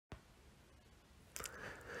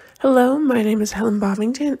Hello, my name is Helen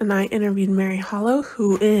Bovington, and I interviewed Mary Hollow,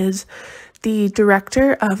 who is the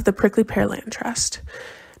director of the Prickly Pear Land Trust.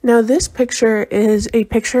 Now, this picture is a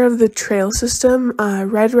picture of the trail system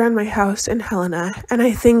right around my house in Helena, and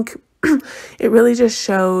I think it really just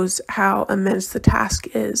shows how immense the task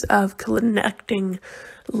is of connecting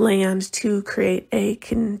land to create a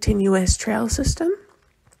continuous trail system.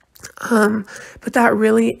 But that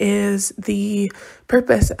really is the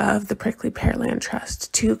purpose of the Prickly Pear Land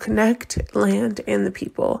Trust, to connect land and the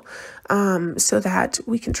people, so that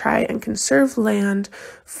we can try and conserve land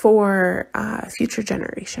for future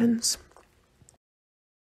generations.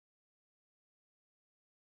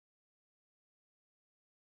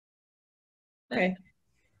 Okay.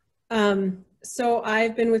 So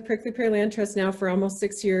I've been with Prickly Pear Land Trust now for almost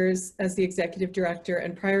 6 years as the executive director.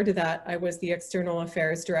 And prior to that, I was the external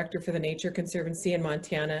affairs director for the Nature Conservancy in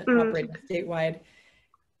Montana, operating statewide.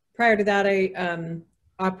 Prior to that, I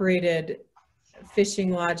operated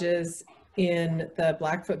fishing lodges in the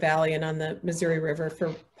Blackfoot Valley and on the Missouri River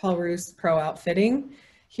for Paul Roos Pro Outfitting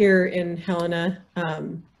here in Helena.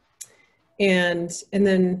 And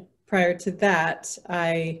then prior to that,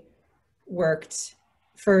 I worked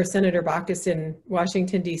for Senator Baucus in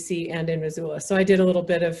Washington, D.C. and in Missoula. So I did a little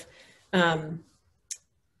bit of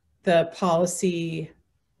the policy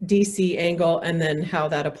D.C. angle and then how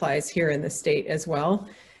that applies here in the state as well.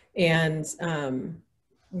 And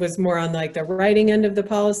was more on like the writing end of the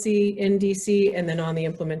policy in D.C. and then on the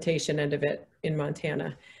implementation end of it in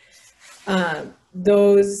Montana. I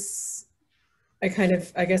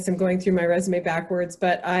guess I'm going through my resume backwards,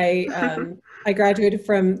 but I graduated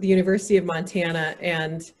from the University of Montana,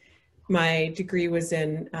 and my degree was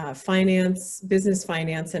in finance, business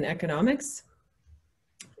finance, and economics.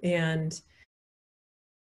 And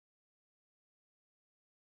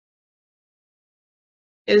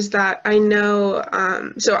is that I know,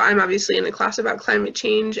 so I'm obviously in a class about climate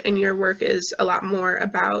change, and your work is a lot more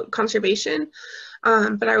about conservation.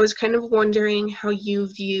 But I was kind of wondering how you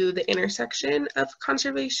view the intersection of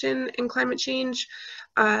conservation and climate change,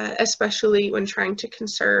 especially when trying to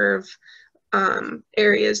conserve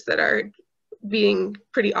areas that are being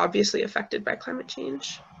pretty obviously affected by climate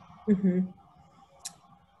change. Mm-hmm.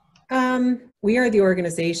 We are the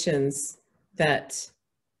organizations that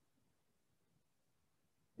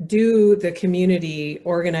do the community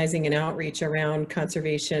organizing and outreach around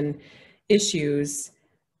conservation issues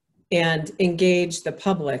and engage the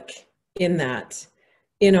public in that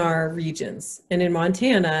in our regions. And in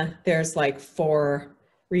Montana, there's like 4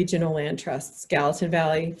 regional land trusts: Gallatin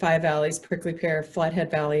Valley, Five Valleys, Prickly Pear, Flathead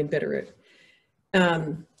Valley, and Bitterroot.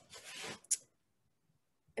 And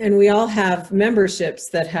we all have memberships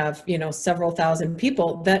that have, several thousand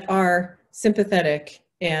people that are sympathetic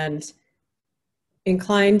and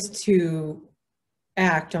inclined to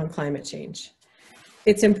act on climate change.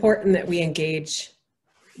 It's important that we engage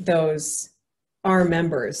our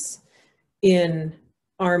members in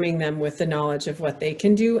arming them with the knowledge of what they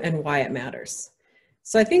can do and why it matters.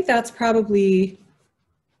 So I think that's probably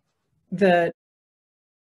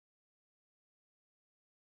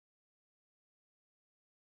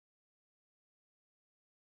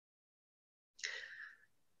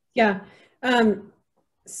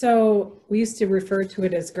so we used to refer to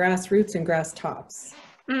it as grassroots and grass tops.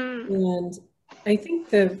 And I think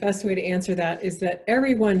the best way to answer that is that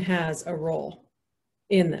everyone has a role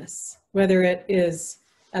in this, whether it is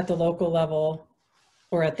at the local level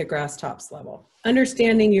or at the grass tops level.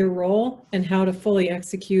 Understanding your role and how to fully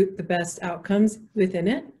execute the best outcomes within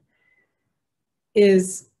it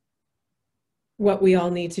is what we all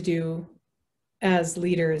need to do as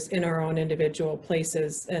leaders in our own individual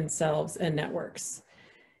places and selves and networks.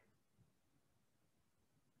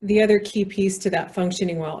 The other key piece to that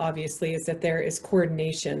functioning well, obviously, is that there is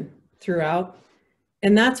coordination throughout.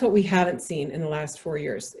 And that's what we haven't seen in the last 4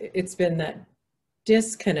 years. It's been that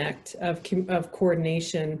disconnect of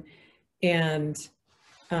coordination and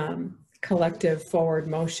collective forward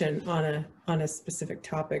motion on a specific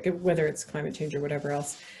topic, whether it's climate change or whatever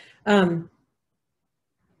else.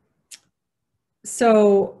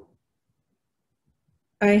 So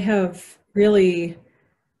I have really,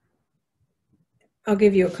 I'll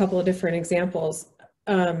give you a couple of different examples.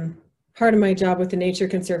 Part of my job with the Nature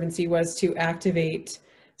Conservancy was to activate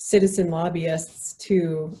citizen lobbyists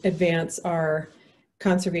to advance our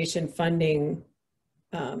conservation funding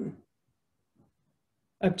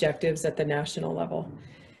objectives at the national level.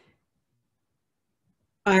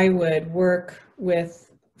 I would work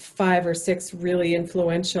with 5 or 6 really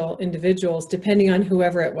influential individuals, depending on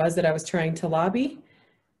whoever it was that I was trying to lobby.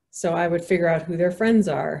 So I would figure out who their friends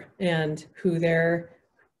are and who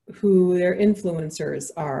who their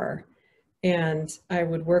influencers are. And I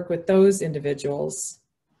would work with those individuals,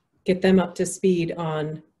 get them up to speed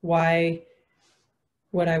on why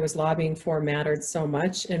what I was lobbying for mattered so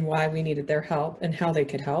much and why we needed their help and how they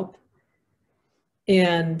could help.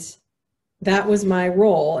 And that was my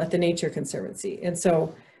role at the Nature Conservancy. And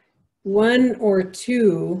so one or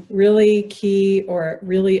two really key or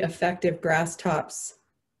really effective grass tops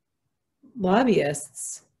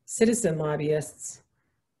lobbyists, citizen lobbyists.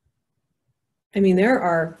 I mean, there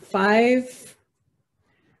are 5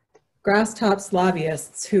 grass tops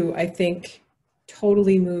lobbyists who I think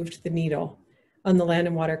totally moved the needle on the Land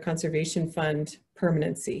and Water Conservation Fund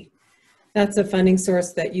permanency. That's a funding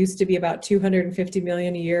source that used to be about $250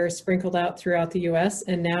 million a year sprinkled out throughout the US.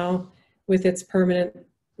 And now with its permanent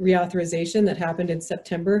reauthorization that happened in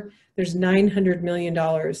September, there's $900 million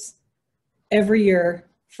every year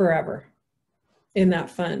forever in that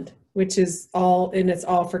fund, which is all, and it's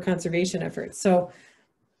all for conservation efforts. So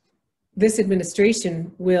this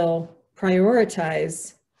administration will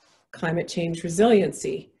prioritize climate change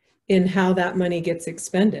resiliency in how that money gets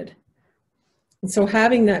expended. And so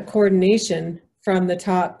having that coordination from the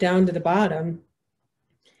top down to the bottom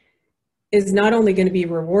is not only going to be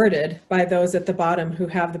rewarded by those at the bottom who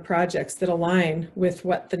have the projects that align with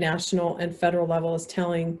what the national and federal level is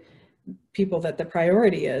telling people that the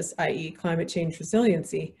priority is, i.e. climate change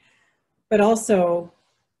resiliency, but also,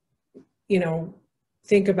 you know,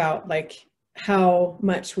 think about like how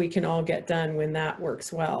much we can all get done when that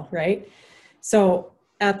works well, right? So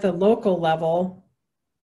at the local level,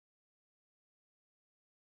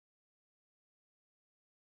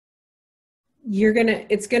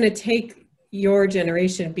 it's gonna take your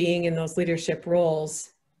generation being in those leadership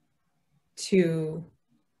roles to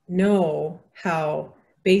know how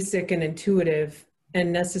basic and intuitive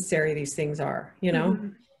and necessary these things are, you know? Mm-hmm.